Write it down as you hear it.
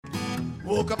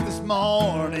Woke up this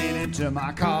morning into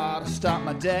my car to start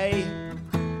my day.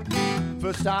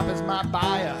 First stop is my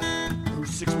buyer, who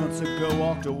 6 months ago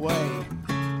walked away.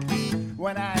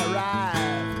 When I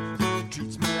arrive, he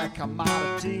treats me like a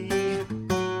commodity.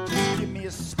 Just give me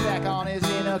a spec on his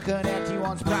interconnect. He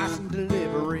wants price and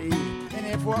delivery. And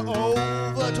if we're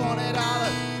over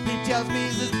 $20, he tells me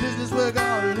it's this business we're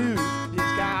gonna lose.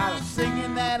 He's got us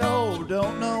singing that old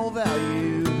don't know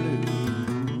value blues.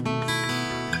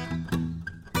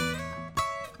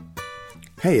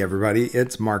 Hey everybody,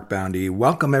 it's Mark Boundy.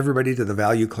 Welcome everybody to the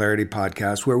Value Clarity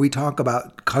Podcast, where we talk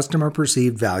about customer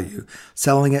perceived value,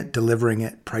 selling it, delivering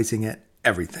it, pricing it,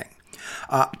 everything.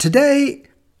 Today,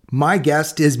 my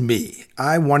guest is me.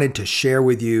 I wanted to share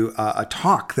with you a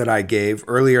talk that I gave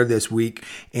earlier this week.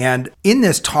 And in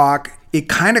this talk, it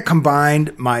kind of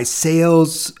combined my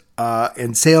sales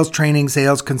and sales training,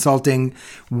 sales consulting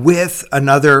with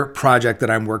another project that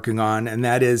I'm working on, and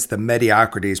that is the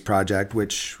Mediocrities project,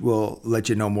 which we'll let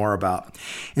you know more about.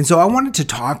 And so I wanted to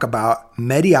talk about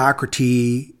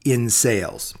mediocrity in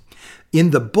sales. In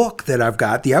the book that I've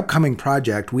got, the upcoming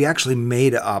project, we actually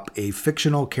made up a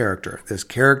fictional character. This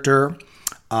character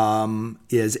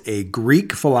is a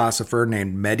Greek philosopher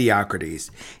named Mediocrities.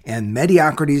 And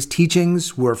Mediocrities'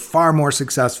 teachings were far more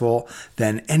successful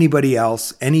than anybody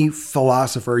else, any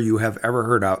philosopher you have ever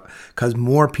heard of, because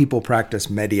more people practice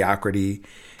mediocrity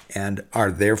and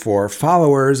are therefore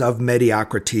followers of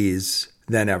Mediocrities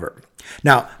than ever.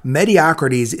 Now,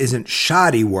 Mediocrities isn't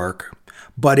shoddy work,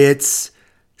 but it's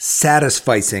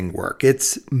satisficing work.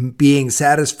 It's being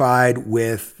satisfied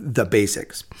with the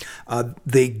basics.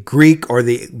 The Greek or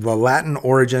the Latin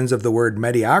origins of the word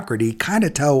mediocrity kind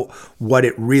of tell what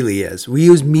it really is. We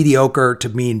use mediocre to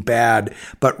mean bad,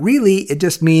 but really it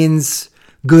just means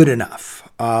good enough,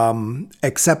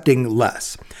 accepting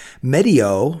less.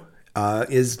 Medio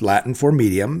is Latin for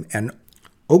medium, and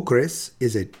ocris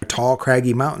is a tall,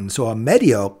 craggy mountain. So a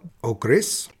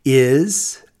mediocris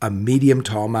is a medium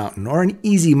tall mountain or an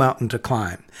easy mountain to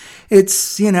climb.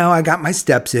 It's, I got my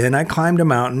steps in, I climbed a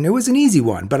mountain. It was an easy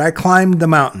one, but I climbed the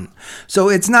mountain. So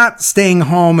it's not staying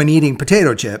home and eating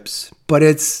potato chips, but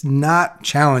it's not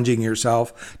challenging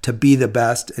yourself to be the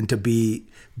best and to be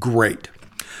great.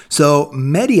 So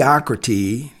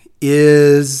mediocrity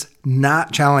is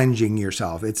not challenging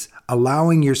yourself. It's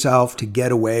allowing yourself to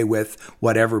get away with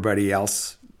what everybody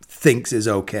else thinks is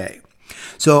okay.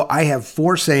 So I have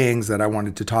 4 sayings that I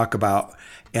wanted to talk about,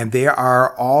 and they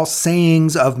are all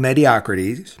sayings of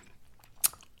mediocrities,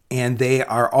 and they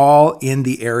are all in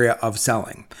the area of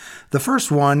selling. The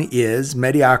first one is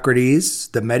Mediocrities,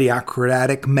 the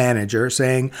mediocritic manager,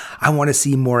 saying, I want to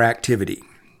see more activity.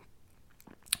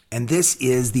 And this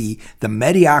is the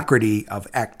mediocrity of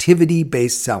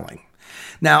activity-based selling.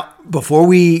 Now,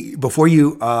 before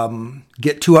you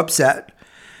get too upset,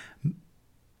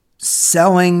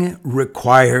 selling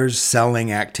requires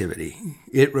selling activity.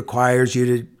 It requires you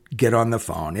to get on the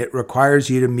phone. It requires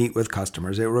you to meet with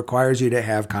customers. It requires you to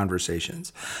have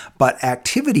conversations. But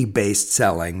activity-based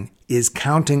selling is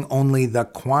counting only the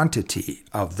quantity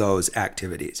of those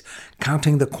activities,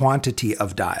 counting the quantity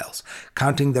of dials,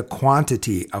 counting the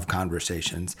quantity of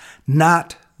conversations,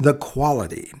 not the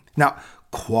quality. Now,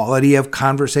 quality of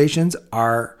conversations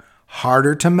are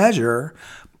harder to measure,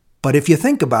 but if you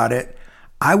think about it,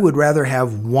 I would rather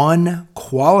have one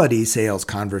quality sales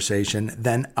conversation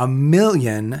than a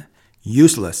million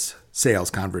useless sales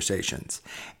conversations.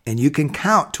 And you can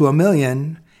count to 1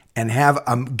 million and have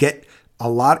get a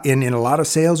lot in a lot of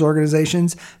sales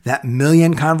organizations. That 1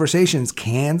 million conversations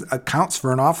accounts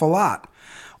for an awful lot,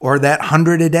 or that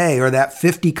 100 a day, or that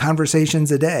 50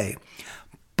 conversations a day.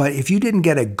 But if you didn't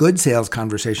get a good sales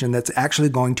conversation that's actually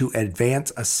going to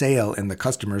advance a sale in the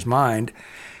customer's mind,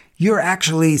 you're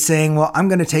actually saying, well, I'm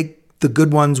going to take the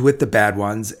good ones with the bad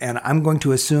ones, and I'm going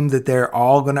to assume that they're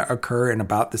all going to occur in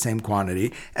about the same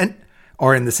quantity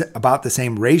or in about the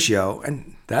same ratio.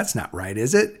 And that's not right,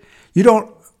 is it? You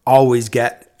don't always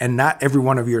get, and not every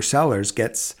one of your sellers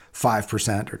gets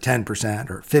 5% or 10%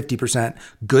 or 50%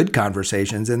 good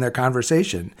conversations in their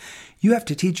conversation. You have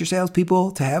to teach your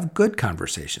salespeople to have good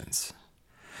conversations.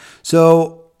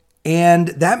 And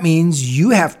that means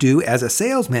you have to, as a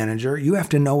sales manager, you have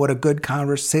to know what a good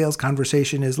sales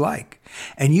conversation is like.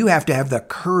 And you have to have the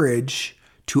courage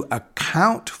to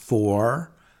account for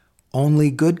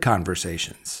only good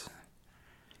conversations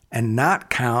and not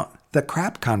count the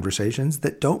crap conversations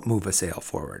that don't move a sale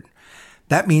forward.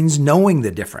 That means knowing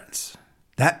the difference.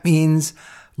 That means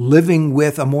living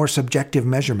with a more subjective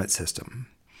measurement system.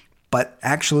 But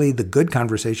actually, the good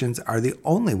conversations are the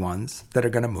only ones that are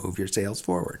going to move your sales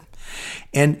forward.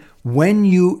 And when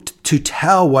to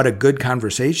tell what a good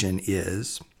conversation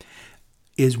is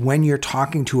when you're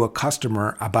talking to a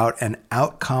customer about an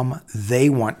outcome they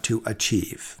want to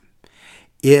achieve.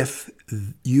 If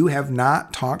you have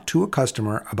not talked to a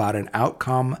customer about an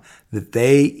outcome that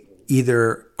they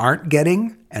either aren't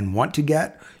getting and want to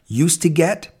get, used to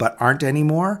get but aren't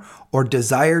anymore, or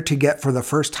desire to get for the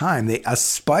first time, they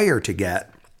aspire to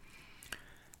get,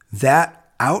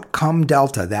 that outcome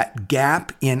delta, that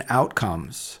gap in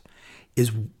outcomes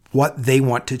is what they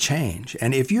want to change.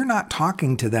 And if you're not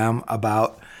talking to them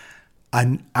about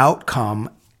an outcome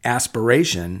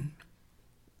aspiration,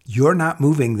 you're not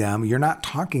moving them. You're not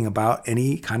talking about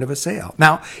any kind of a sale.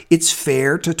 Now, it's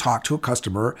fair to talk to a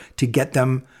customer to get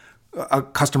them, a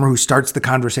customer who starts the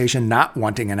conversation not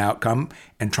wanting an outcome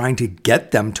and trying to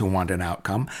get them to want an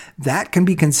outcome. That can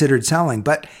be considered selling.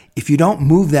 But if you don't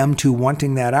move them to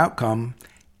wanting that outcome,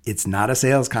 it's not a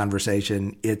sales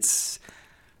conversation. It's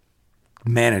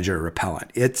manager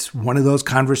repellent. It's one of those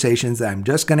conversations that I'm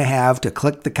just going to have to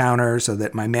click the counter so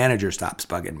that my manager stops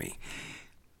bugging me.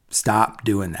 Stop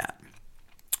doing that.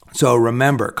 So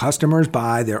remember, customers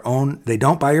buy their own, they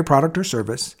don't buy your product or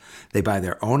service. They buy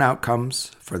their own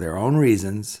outcomes for their own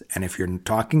reasons. And if you're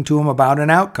talking to them about an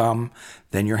outcome,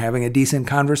 then you're having a decent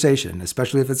conversation,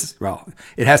 especially if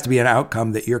it has to be an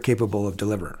outcome that you're capable of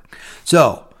delivering.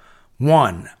 So,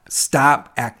 1,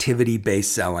 stop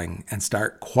activity-based selling and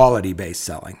start quality-based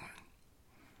selling.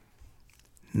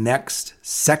 Next,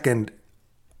 second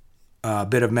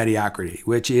bit of mediocrity,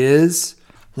 which is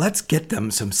let's get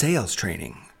them some sales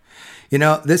training.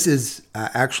 This is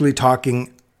actually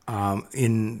talking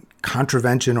in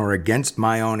contravention or against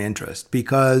my own interest,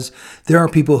 because there are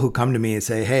people who come to me and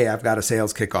say, hey, I've got a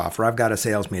sales kickoff, or I've got a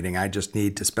sales meeting. I just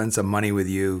need to spend some money with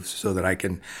you so that I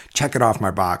can check it off my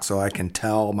box, so I can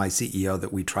tell my CEO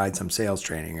that we tried some sales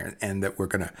training and that we're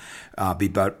going to be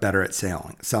better at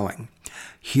selling.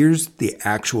 Here's the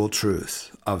actual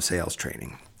truth of sales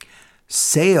training.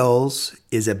 Sales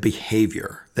is a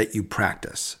behavior that you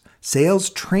practice. Sales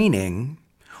training,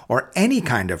 or any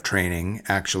kind of training,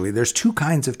 actually, there's 2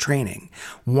 kinds of training.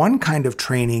 One kind of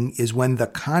training is when the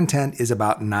content is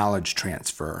about knowledge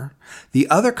transfer. The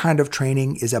other kind of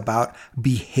training is about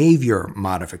behavior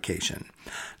modification.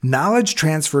 Knowledge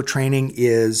transfer training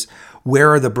is,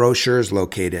 where are the brochures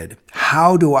located?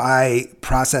 How do I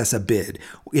process a bid?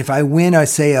 If I win a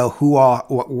sale,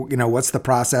 what's the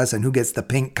process and who gets the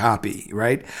pink copy,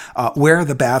 right? Where are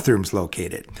the bathrooms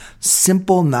located?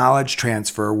 Simple knowledge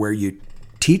transfer where you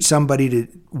teach somebody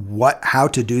how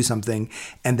to do something,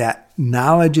 and that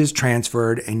knowledge is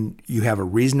transferred and you have a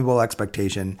reasonable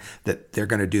expectation that they're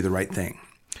going to do the right thing.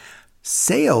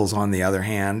 Sales, on the other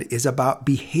hand, is about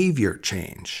behavior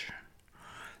change.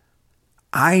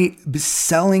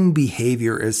 Selling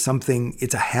behavior is something,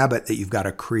 it's a habit that you've got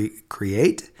to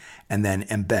create and then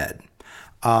embed.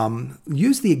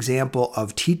 Use the example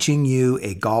of teaching you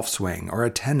a golf swing or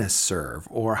a tennis serve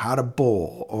or how to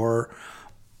bowl or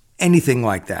anything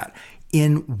like that.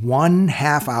 In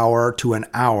 1/2 hour to an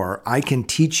hour, I can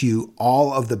teach you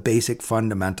all of the basic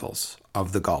fundamentals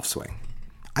of the golf swing.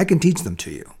 I can teach them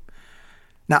to you.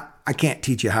 Now, I can't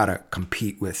teach you how to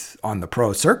compete on the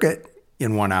pro circuit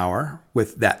in 1 hour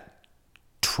with that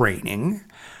training.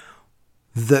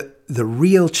 The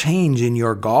real change in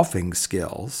your golfing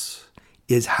skills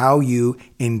is how you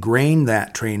ingrain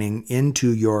that training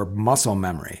into your muscle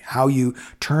memory, how you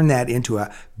turn that into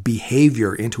a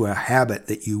behavior, into a habit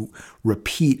that you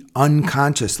repeat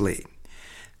unconsciously.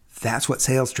 That's what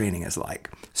sales training is like.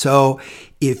 So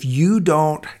if you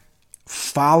don't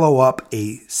follow up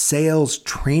a sales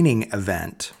training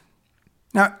event,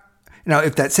 now,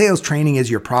 if that sales training is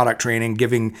your product training,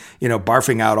 giving,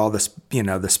 barfing out all the,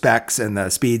 the specs and the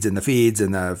speeds and the feeds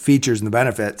and the features and the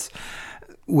benefits,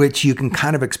 which you can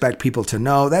kind of expect people to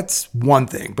know, that's one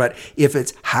thing. But if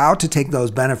it's how to take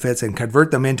those benefits and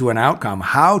convert them into an outcome,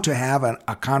 how to have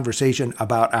a conversation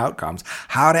about outcomes,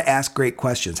 how to ask great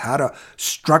questions, how to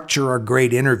structure a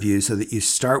great interview so that you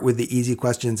start with the easy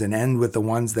questions and end with the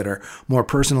ones that are more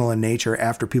personal in nature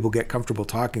after people get comfortable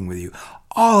talking with you,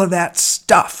 all of that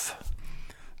stuff,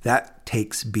 that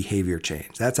takes behavior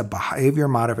change. That's a behavior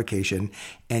modification,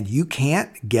 and you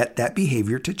can't get that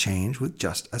behavior to change with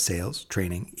just a sales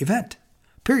training event,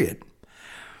 period.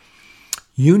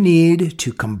 You need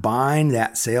to combine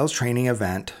that sales training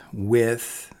event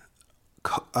with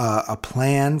a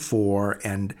plan for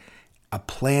and a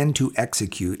plan to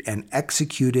execute and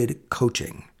executed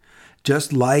coaching.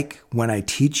 Just like when I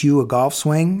teach you a golf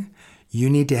swing, you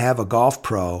need to have a golf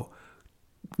pro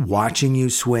watching you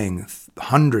swing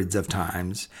hundreds of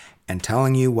times and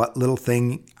telling you what little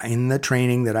thing in the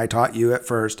training that I taught you at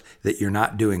first that you're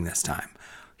not doing this time.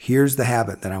 Here's the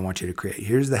habit that I want you to create.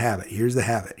 Here's the habit. Here's the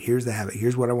habit. Here's the habit.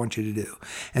 Here's what I want you to do.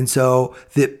 And so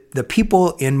the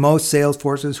people in most sales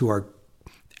forces who are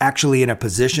actually in a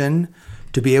position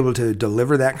to be able to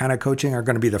deliver that kind of coaching are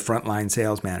going to be the frontline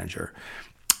sales manager.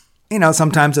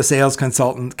 Sometimes a sales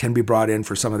consultant can be brought in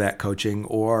for some of that coaching,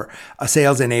 or a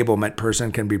sales enablement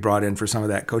person can be brought in for some of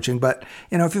that coaching. But,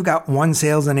 if you've got one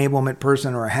sales enablement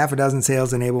person or a half a dozen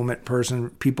sales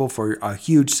enablement people for a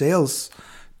huge sales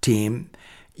team,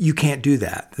 you can't do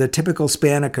that. The typical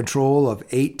span of control of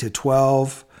 8 to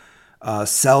 12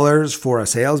 sellers for a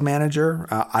sales manager,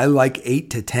 I like 8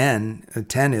 to 10.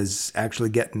 10 is actually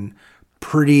getting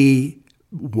pretty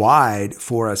wide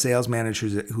for a sales manager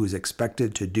who's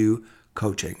expected to do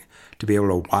coaching, to be able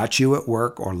to watch you at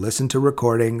work or listen to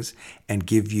recordings and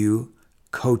give you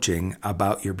coaching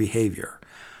about your behavior.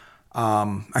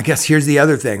 I guess here's the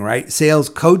other thing, right? Sales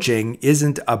coaching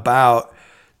isn't about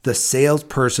the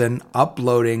salesperson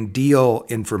uploading deal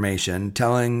information,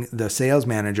 telling the sales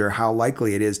manager how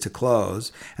likely it is to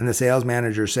close, and the sales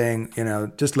manager saying,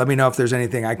 just let me know if there's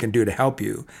anything I can do to help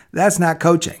you. That's not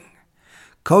coaching.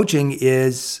 Coaching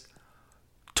is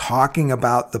talking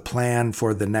about the plan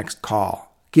for the next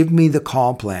call. Give me the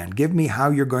call plan. Give me how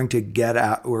you're going to get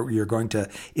out, or you're going to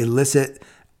elicit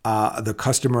the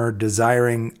customer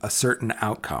desiring a certain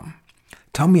outcome.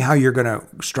 Tell me how you're going to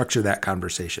structure that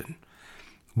conversation.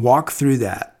 Walk through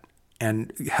that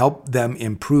and help them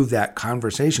improve that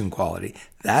conversation quality.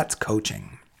 That's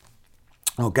coaching.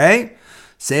 Okay?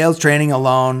 Sales training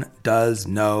alone does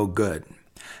no good.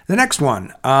 The next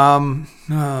one,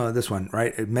 this one,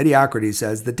 right? Mediocrity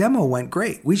says, the demo went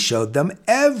great. We showed them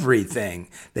everything.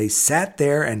 They sat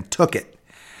there and took it.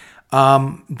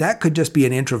 That could just be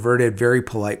an introverted, very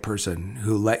polite person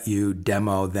who let you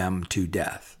demo them to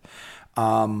death.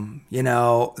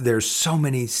 There's so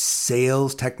many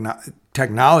sales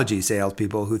technology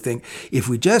salespeople who think if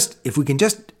we can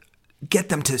just get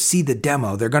them to see the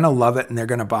demo, they're going to love it and they're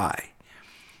going to buy.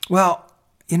 Well,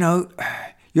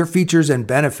 your features and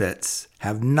benefits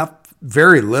have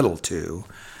very little to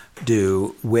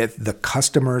do with the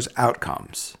customer's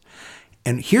outcomes.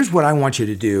 And here's what I want you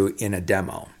to do in a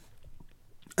demo.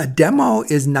 A demo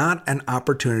is not an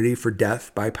opportunity for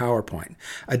death by PowerPoint.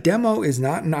 A demo is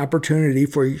not an opportunity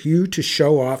for you to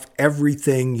show off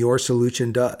everything your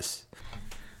solution does.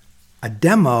 A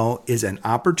demo is an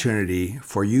opportunity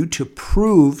for you to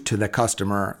prove to the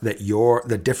customer that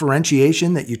the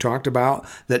differentiation that you talked about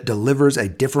that delivers a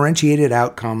differentiated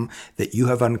outcome that you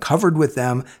have uncovered with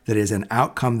them, that is an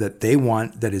outcome that they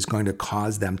want, that is going to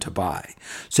cause them to buy.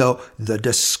 So the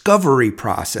discovery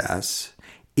process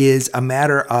is a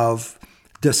matter of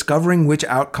discovering which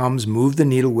outcomes move the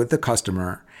needle with the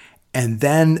customer. And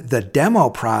then the demo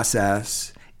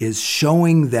process is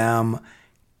showing them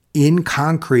in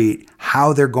concrete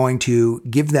how they're going to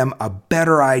give them a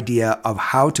better idea of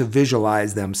how to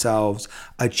visualize themselves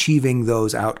achieving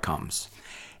those outcomes.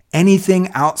 Anything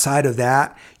outside of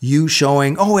that, you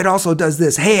showing, it also does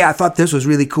this. Hey, I thought this was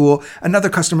really cool. Another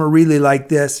customer really liked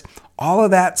this. All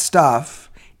of that stuff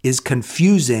is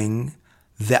confusing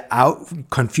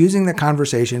the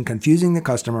conversation, confusing the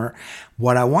customer.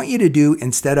 What I want you to do,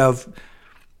 instead of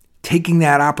taking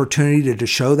that opportunity to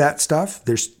show that stuff,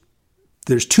 there's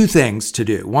two things to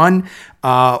do. One,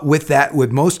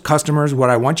 with most customers,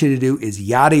 what I want you to do is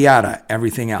yada yada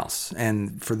everything else.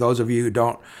 And for those of you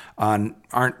who aren't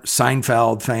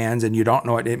Seinfeld fans and you don't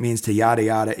know what it means to yada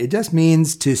yada, it just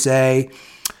means to say,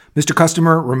 Mr.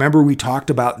 Customer, remember we talked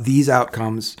about these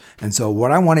outcomes. And so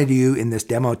what I want to do in this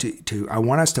demo, I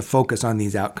want us to focus on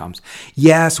these outcomes.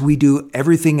 Yes, we do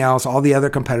everything else. All the other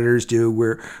competitors do.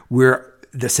 We're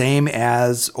the same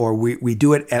as, or we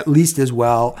do it at least as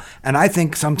well. And I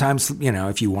think sometimes,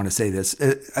 if you want to say this,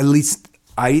 at least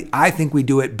I think we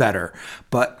do it better.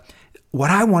 But what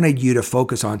I wanted you to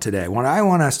focus on today, what I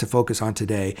want us to focus on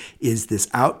today is this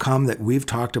outcome that we've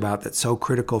talked about that's so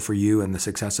critical for you and the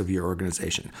success of your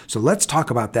organization. So let's talk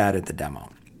about that at the demo.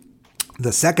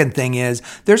 The second thing is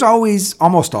there's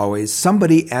almost always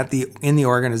somebody in the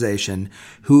organization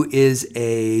who is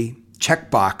a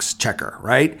checkbox checker,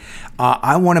 right?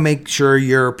 I want to make sure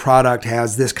your product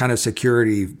has this kind of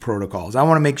security protocols. I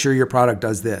want to make sure your product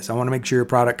does this. I want to make sure your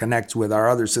product connects with our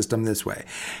other system this way.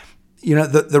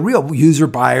 The real user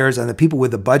buyers and the people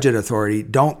with the budget authority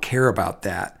don't care about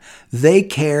that. They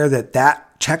care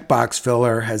that checkbox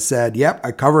filler has said, yep,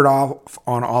 I covered off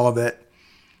on all of it.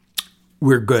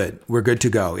 We're good. We're good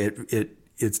to go.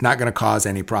 It's not going to cause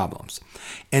any problems.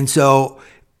 And so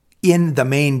in the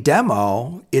main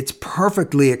demo, it's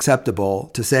perfectly acceptable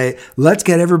to say, let's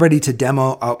get everybody to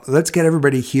demo, let's get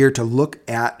everybody here to look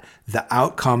at the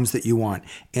outcomes that you want.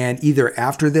 And either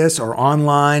after this or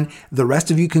online, the rest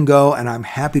of you can go, and I'm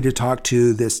happy to talk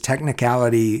to this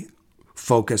technicality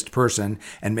focused person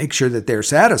and make sure that they're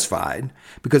satisfied,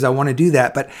 because I want to do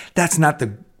that. But that's not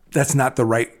the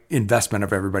right investment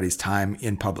of everybody's time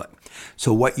in public.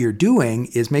 So what you're doing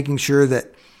is making sure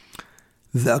that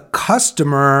the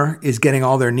customer is getting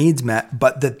all their needs met,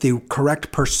 but that the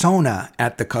correct persona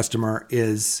at the customer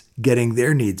is getting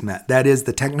their needs met. That is,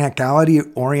 the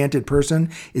technicality-oriented person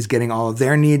is getting all of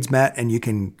their needs met, and you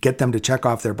can get them to check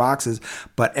off their boxes.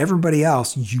 But everybody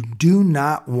else, you do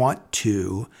not want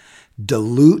to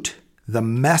dilute the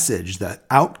message, the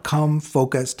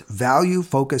outcome-focused,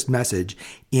 value-focused message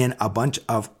in a bunch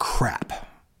of crap.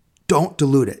 Don't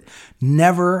dilute it.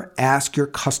 Never ask your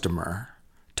customer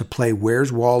to play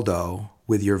Where's Waldo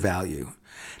with your value.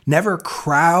 Never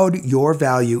crowd your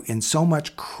value in so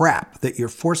much crap that you're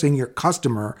forcing your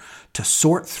customer to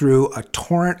sort through a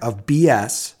torrent of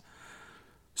BS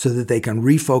so that they can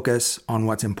refocus on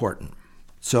what's important.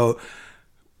 So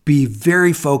be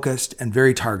very focused and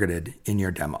very targeted in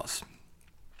your demos.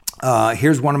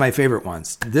 Here's one of my favorite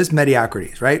ones. This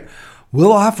mediocrities, right?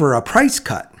 We'll offer a price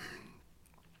cut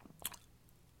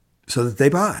so that they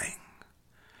buy.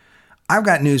 I've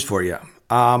got news for you.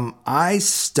 I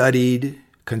studied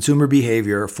consumer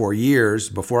behavior for years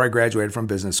before I graduated from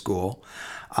business school.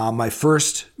 My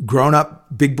first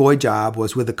grown-up big boy job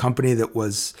was with a company that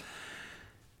was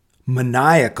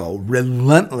maniacal,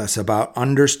 relentless about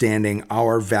understanding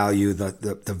our value,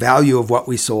 the value of what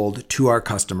we sold to our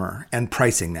customer, and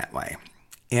pricing that way.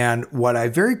 And what I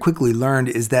very quickly learned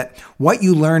is that what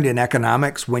you learned in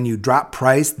economics, when you drop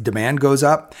price, demand goes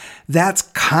up. That's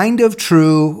kind of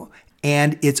true.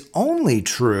 And it's only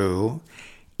true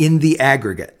in the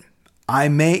aggregate.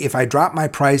 If I drop my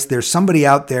price, there's somebody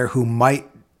out there who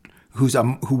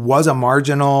was a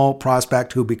marginal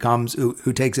prospect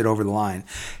who takes it over the line.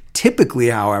 Typically,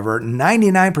 however,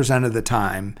 99% of the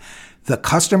time, the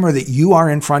customer that you are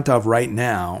in front of right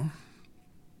now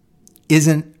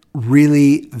isn't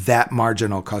really that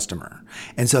marginal customer.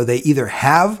 And so they either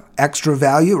have extra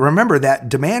value. Remember that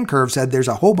demand curve said there's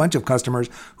a whole bunch of customers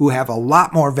who have a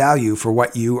lot more value for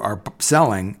what you are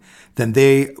selling than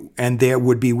they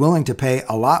would be willing to pay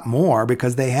a lot more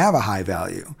because they have a high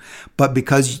value. But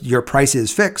because your price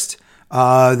is fixed,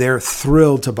 they're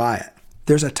thrilled to buy it.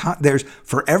 There's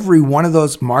for every one of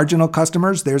those marginal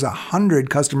customers, there's 100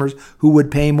 customers who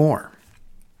would pay more.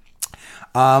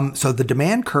 So the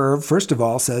demand curve, first of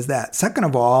all, says that. Second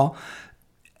of all,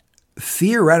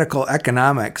 theoretical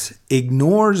economics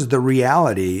ignores the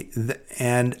reality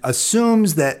and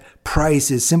assumes that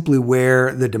price is simply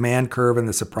where the demand curve and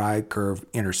the supply curve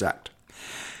intersect.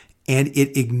 And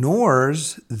it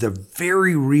ignores the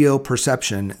very real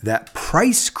perception that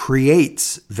price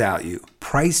creates value.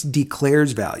 Price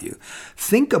declares value.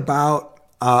 Think about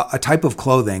a type of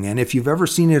clothing, and if you've ever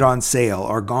seen it on sale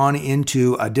or gone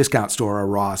into a discount store, a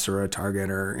Ross or a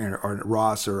Target or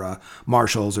Ross or a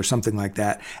Marshalls or something like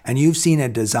that, and you've seen a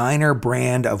designer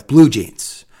brand of blue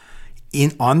jeans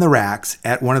on the racks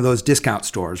at one of those discount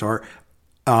stores or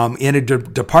in a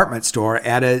department store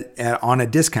on a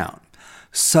discount.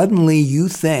 Suddenly you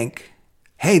think,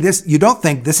 hey, you don't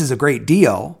think this is a great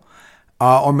deal.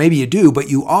 Or maybe you do,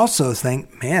 but you also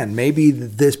think, man, maybe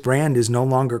this brand is no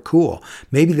longer cool.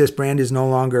 Maybe this brand is no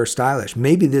longer stylish.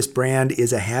 Maybe this brand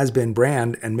is a has-been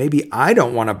brand, and maybe I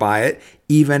don't want to buy it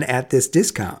even at this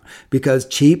discount because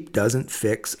cheap doesn't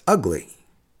fix ugly.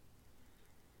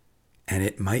 And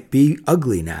it might be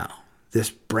ugly now,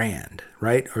 this brand,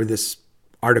 right? Or this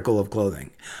article of clothing.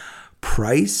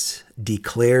 Price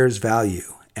declares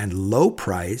value, and low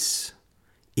price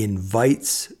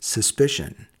invites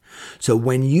suspicion. So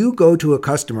when you go to a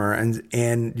customer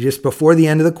and just before the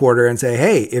end of the quarter and say,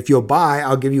 hey, if you'll buy,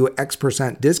 I'll give you an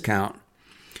X% discount.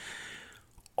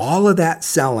 All of that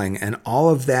selling and all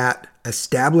of that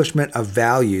establishment of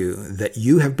value that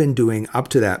you have been doing up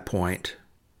to that point,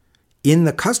 in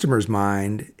the customer's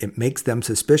mind, it makes them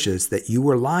suspicious that you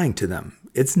were lying to them.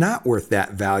 It's not worth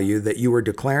that value that you were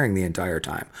declaring the entire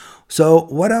time. So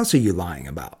what else are you lying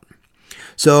about?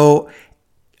 So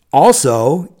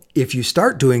also, if you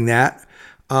start doing that,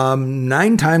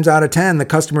 9 times out of 10, the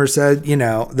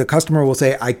customer will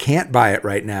say, I can't buy it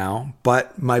right now,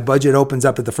 but my budget opens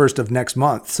up at the 1st of next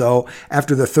month. So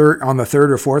after on the 3rd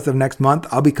or 4th of next month,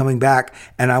 I'll be coming back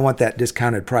and I want that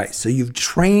discounted price. So you've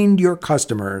trained your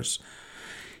customers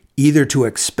either to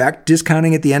expect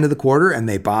discounting at the end of the quarter and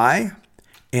they buy,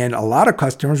 And a lot of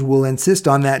customers will insist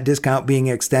on that discount being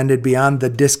extended beyond the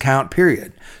discount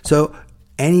period. So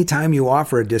anytime you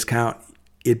offer a discount,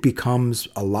 it becomes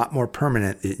a lot more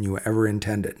permanent than you ever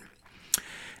intended.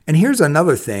 And here's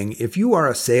another thing. If you are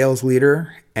a sales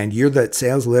leader and you're that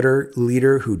sales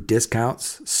leader who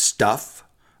discounts stuff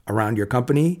around your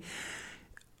company,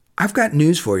 I've got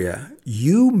news for you.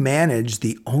 You manage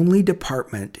the only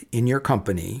department in your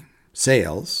company,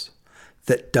 sales,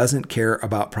 that doesn't care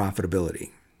about profitability.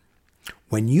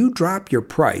 When you drop your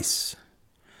price,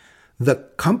 the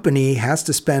company has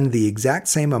to spend the exact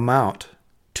same amount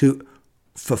to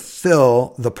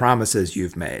fulfill the promises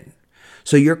you've made.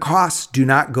 So your costs do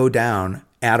not go down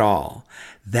at all.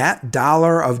 That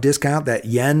dollar of discount, that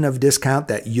yen of discount,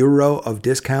 that euro of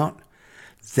discount,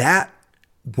 that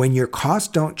when your costs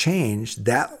don't change,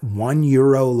 that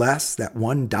 €1 less, that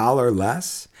 $1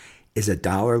 less is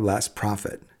 $1 less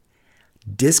profit.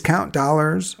 Discount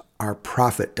dollars are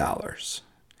profit dollars.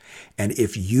 And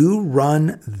if you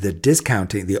run the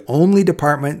discounting, the only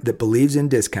department that believes in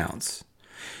discounts,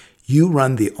 you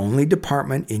run the only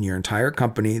department in your entire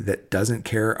company that doesn't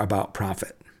care about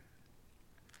profit.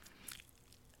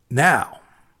 Now,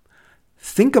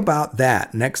 think about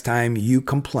that next time you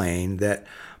complain that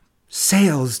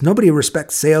sales, nobody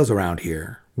respects sales around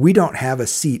here. We don't have a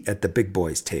seat at the big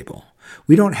boys table.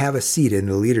 We don't have a seat in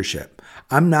the leadership.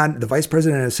 The vice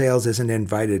president of sales isn't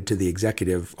invited to the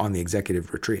executive on the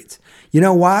executive retreats. You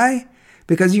know why?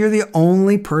 Because you're the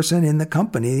only person in the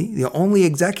company, the only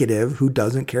executive who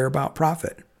doesn't care about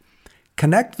profit.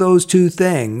 Connect those two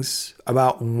things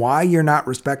about why you're not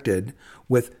respected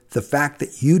with the fact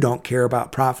that you don't care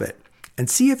about profit, and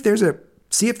see if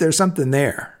there's something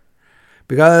there.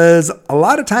 Because a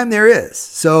lot of time there is.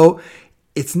 So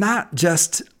it's not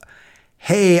just,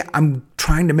 hey, I'm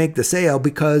trying to make the sale,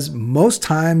 because most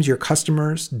times your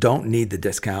customers don't need the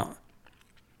discount.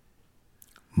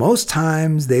 Most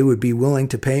times they would be willing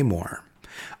to pay more.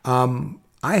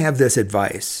 I have this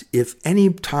advice. If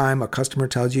any time a customer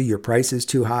tells you your price is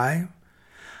too high,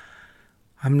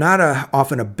 I'm not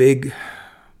often a big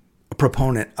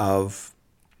proponent of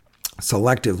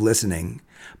selective listening,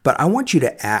 but I want you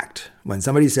to act. When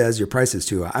somebody says your price is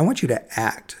too high, I want you to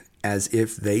act as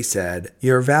if they said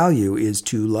your value is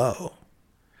too low.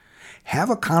 Have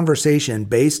a conversation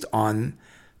based on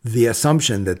the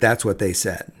assumption that that's what they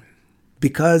said,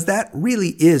 because that really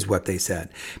is what they said.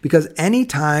 Because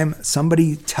anytime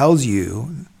somebody tells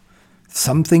you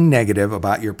something negative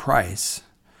about your price,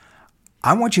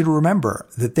 I want you to remember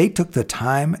that they took the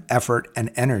time, effort,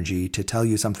 and energy to tell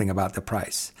you something about the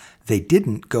price. They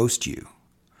didn't ghost you.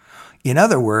 In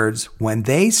other words, when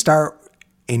they start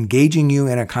engaging you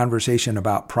in a conversation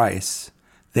about price,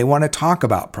 they want to talk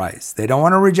about price. They don't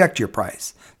want to reject your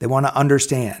price. They want to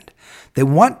understand. They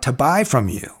want to buy from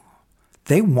you.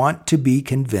 They want to be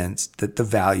convinced that the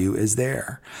value is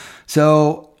there.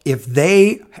 So if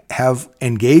they have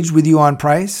engaged with you on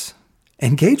price,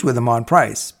 engage with them on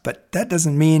price. But that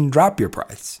doesn't mean drop your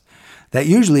price. That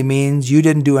usually means you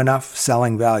didn't do enough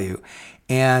selling value.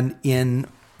 And in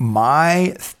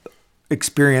my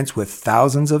experience with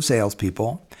thousands of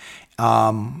salespeople,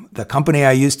 the company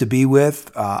I used to be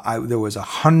with, there was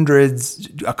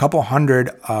a couple hundred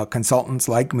consultants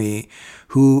like me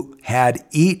who had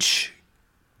each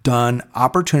done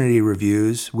opportunity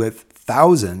reviews with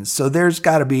thousands. So there's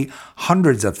got to be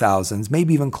hundreds of thousands,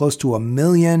 maybe even close to 1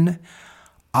 million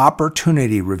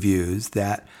opportunity reviews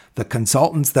that the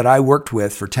consultants that I worked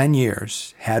with for 10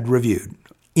 years had reviewed,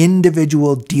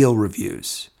 individual deal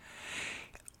reviews.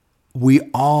 We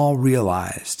all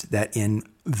realized that in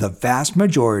the vast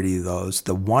majority of those,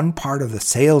 the one part of the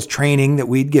sales training that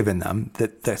we'd given them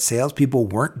that the salespeople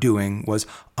weren't doing was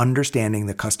understanding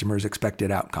the customer's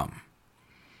expected outcome.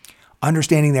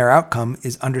 Understanding their outcome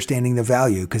is understanding the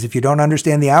value, because if you don't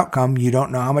understand the outcome, you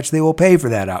don't know how much they will pay for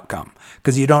that outcome,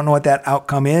 because you don't know what that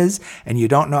outcome is, and you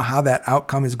don't know how that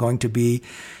outcome is going to be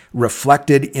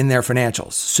reflected in their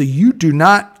financials. So you do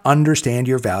not understand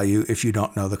your value if you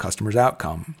don't know the customer's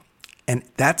outcome. And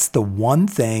that's the one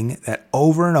thing that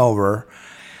over and over,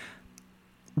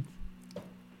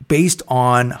 based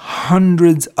on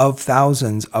hundreds of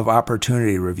thousands of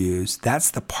opportunity reviews, that's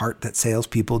the part that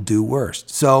salespeople do worst.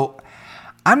 So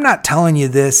I'm not telling you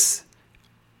this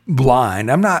blind.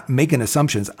 I'm not making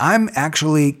assumptions. I'm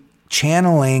actually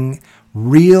channeling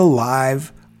real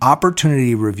live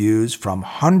opportunity reviews from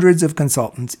hundreds of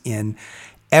consultants in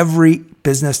every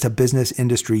business to business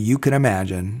industry you can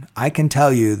imagine. I can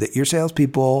tell you that your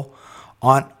salespeople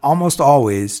almost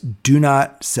always do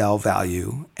not sell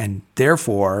value. And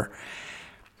therefore,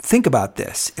 think about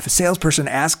this. If a salesperson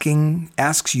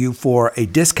asks you for a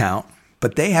discount,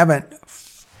 but they haven't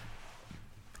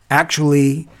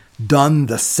actually done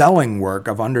the selling work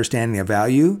of understanding the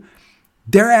value,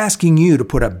 they're asking you to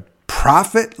put a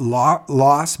profit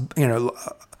loss,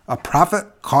 a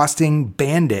profit costing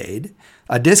Band-Aid,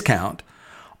 a discount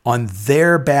on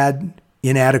their bad,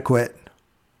 inadequate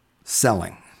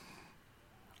selling.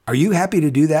 Are you happy to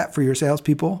do that for your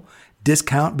salespeople?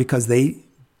 Discount because they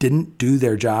didn't do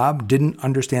their job, didn't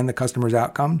understand the customer's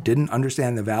outcome, didn't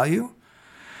understand the value?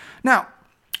 Now,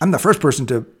 I'm the first person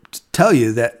to tell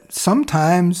you that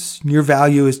sometimes your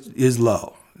value is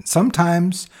low.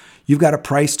 Sometimes you've got to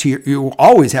price to you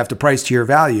always have to price to your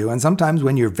value. And sometimes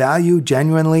when your value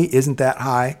genuinely isn't that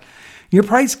high, your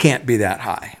price can't be that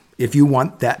high if you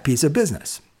want that piece of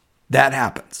business. That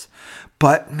happens.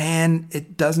 But man,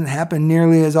 it doesn't happen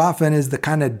nearly as often as the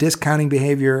kind of discounting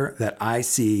behavior that I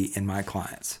see in my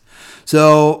clients.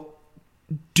 So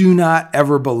do not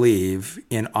ever believe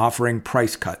in offering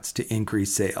price cuts to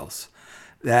increase sales.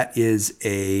 That is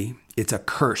it's a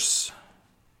curse,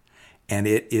 and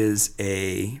it's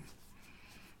a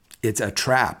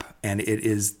trap, and it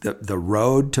is the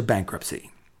road to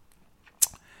bankruptcy.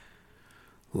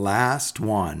 Last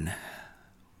one.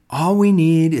 All we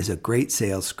need is a great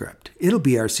sales script. It'll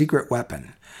be our secret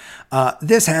weapon.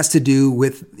 This has to do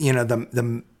with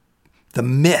the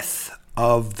myth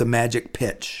of the magic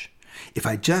pitch. If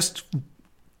I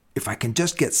can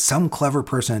just get some clever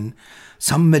person,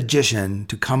 some magician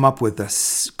to come up with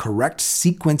the correct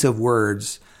sequence of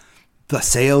words, the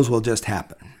sales will just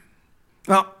happen.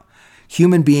 Well,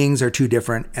 human beings are too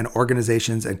different, and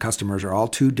organizations and customers are all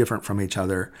too different from each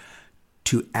other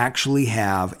to actually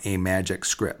have a magic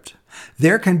script.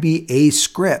 There can be a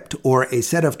script or a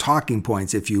set of talking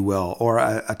points, if you will, or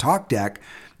a talk deck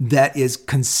that is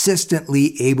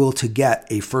consistently able to get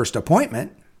a first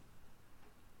appointment.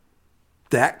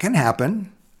 That can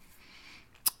happen.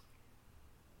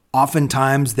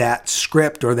 Oftentimes that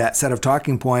script or that set of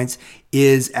talking points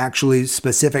is actually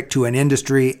specific to an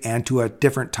industry and to a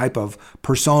different type of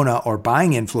persona or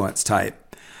buying influence type.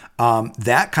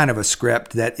 That kind of a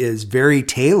script that is very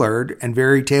tailored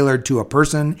to a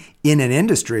person in an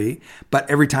industry. But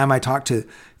every time I talk to,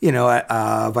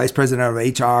 a vice president of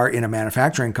HR in a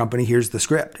manufacturing company, here's the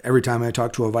script. Every time I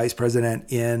talk to a vice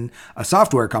president in a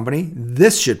software company,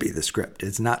 this should be the script.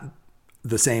 It's not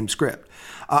the same script.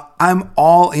 I'm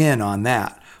all in on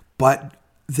that. But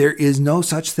there is no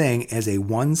such thing as a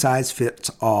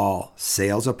one-size-fits-all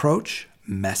sales approach,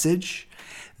 message.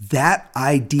 That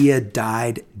idea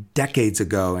died decades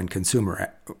ago in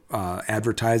consumer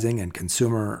advertising and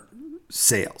consumer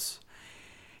sales.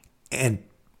 And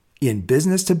in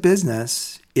business to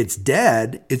business, it's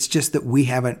dead. It's just that we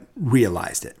haven't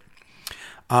realized it.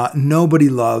 Nobody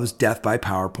loves death by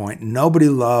PowerPoint. Nobody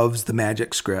loves the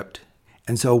magic script.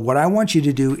 And so what I want you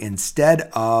to do, instead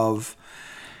of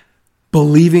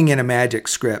believing in a magic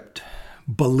script,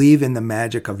 believe in the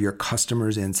magic of your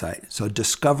customer's insight. So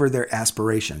discover their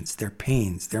aspirations, their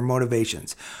pains, their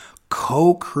motivations.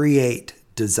 Co-create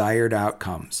desired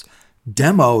outcomes.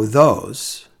 Demo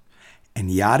those,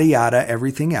 and yada, yada,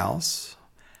 everything else.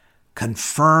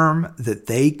 Confirm that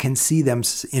they can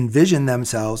envision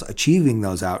themselves achieving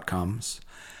those outcomes.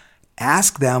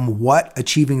 Ask them what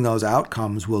achieving those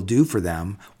outcomes will do for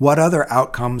them. What other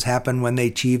outcomes happen when they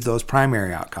achieve those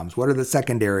primary outcomes? What are the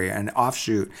secondary and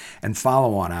offshoot and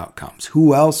follow-on outcomes?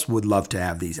 Who else would love to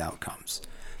have these outcomes?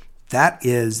 That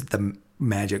is the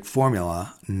magic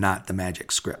formula, not the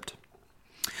magic script.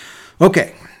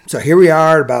 Okay, so here we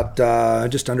are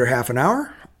about just under half an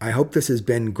hour. I hope this has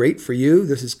been great for you.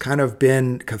 This has kind of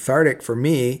been cathartic for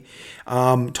me,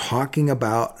 talking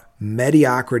about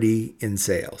mediocrity in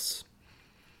sales.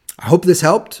 I hope this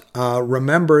helped.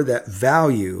 Remember that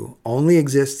value only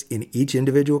exists in each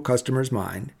individual customer's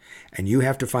mind, and you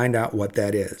have to find out what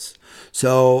that is.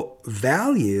 So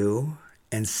value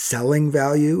and selling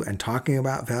value and talking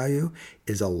about value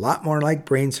is a lot more like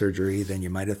brain surgery than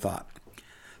you might have thought.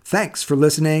 Thanks for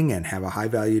listening, and have a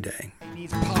high-value day. He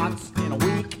needs parts in a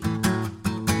week.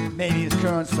 Maybe his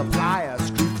current supplier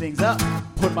screwed things up,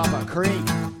 put him up a creek.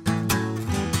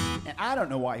 And I don't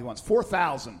know why he wants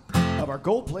 4,000 of our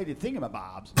gold-plated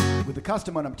thingamabobs with the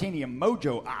custom unobtainium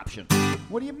mojo option.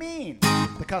 What do you mean,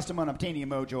 the custom unobtainium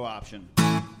mojo option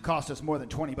cost us more than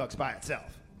 $20 by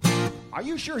itself? Are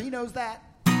you sure he knows that?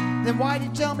 Then why'd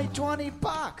you tell me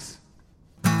 $20?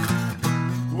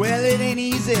 Well, it ain't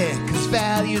easy, cause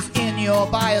value's in your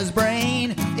buyer's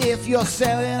brain. If you're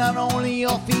selling on only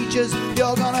your features,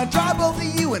 you're gonna drive both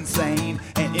of you insane.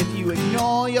 And if you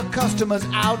ignore your customers'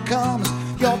 outcomes,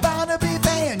 you're bound to be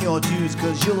paying your dues,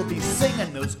 cause you'll be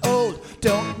singing those old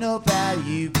don't know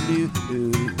value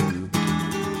blues.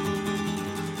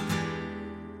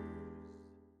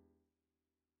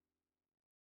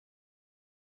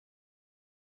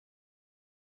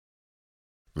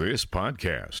 This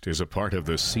podcast is a part of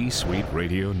the C-Suite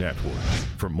Radio Network.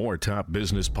 For more top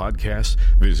business podcasts,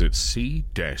 visit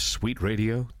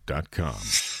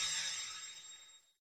c-suiteradio.com.